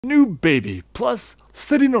New baby plus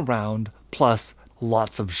sitting around plus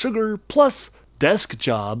lots of sugar plus desk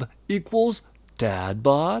job equals dad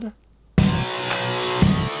bod.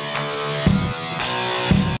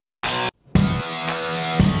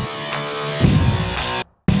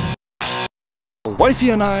 Wifey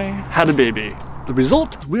and I had a baby. The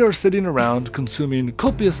result? We are sitting around consuming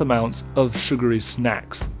copious amounts of sugary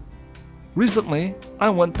snacks. Recently, I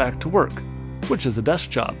went back to work, which is a desk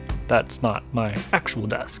job. That's not my actual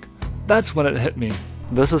desk. That's when it hit me.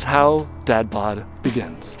 This is how dad bod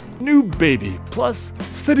begins. New baby plus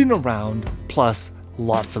sitting around plus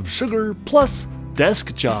lots of sugar plus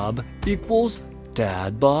desk job equals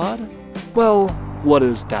dad bod. Well, what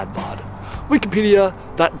is dad bod? Wikipedia,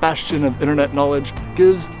 that bastion of internet knowledge,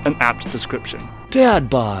 gives an apt description. Dad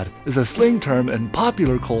bod is a slang term in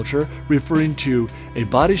popular culture referring to a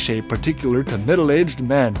body shape particular to middle-aged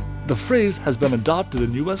men. The phrase has been adopted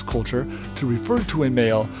in US culture to refer to a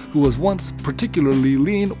male who was once particularly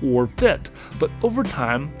lean or fit, but over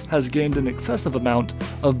time has gained an excessive amount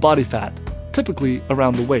of body fat, typically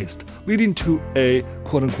around the waist, leading to a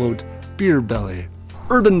quote-unquote beer belly.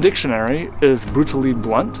 Urban Dictionary is brutally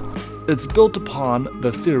blunt. It's built upon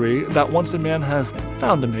the theory that once a man has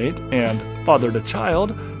found a mate and fathered a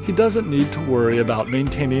child, he doesn't need to worry about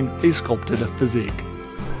maintaining a sculpted physique.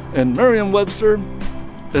 And Merriam-Webster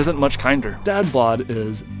isn't much kinder. Dad bod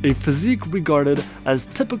is a physique regarded as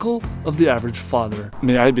typical of the average father.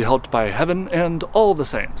 May I be helped by heaven and all the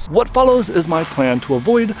saints. What follows is my plan to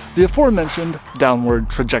avoid the aforementioned downward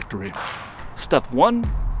trajectory. Step 1.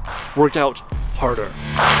 Work out harder.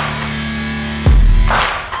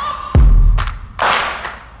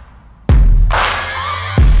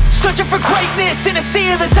 Searching for greatness in a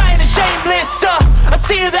sea of the dying and shameless, a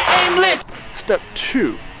sea of the aimless. Step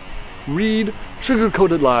 2. Read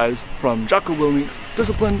sugar-coated lies from Jocko Willink's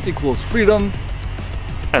Discipline Equals Freedom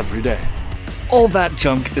every day. All that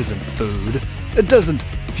junk isn't food. It doesn't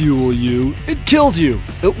fuel you. It kills you.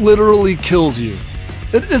 It literally kills you.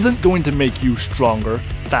 It isn't going to make you stronger,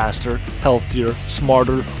 faster, healthier,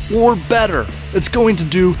 smarter, or better. It's going to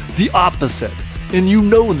do the opposite. And you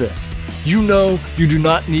know this. You know you do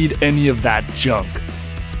not need any of that junk.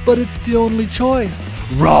 But it's the only choice.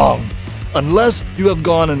 Wrong. Unless you have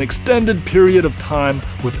gone an extended period of time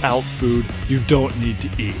without food, you don't need to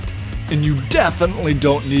eat. And you definitely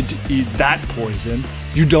don't need to eat that poison.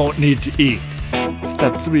 You don't need to eat.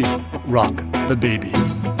 Step 3. Rock the baby.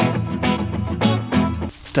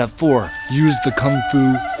 Step 4. Use the Kung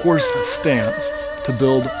Fu horse stance to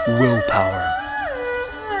build willpower.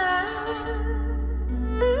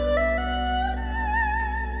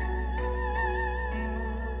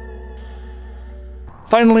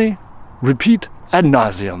 Finally, repeat ad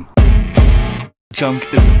nauseum. Junk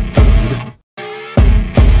isn't food.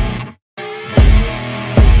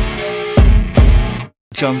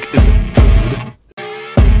 Junk isn't food.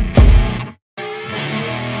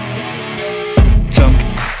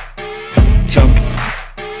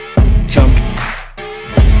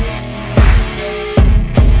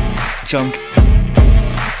 Junk.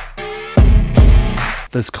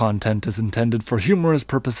 This content is intended for humorous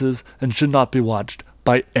purposes and should not be watched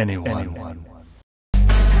by anyone.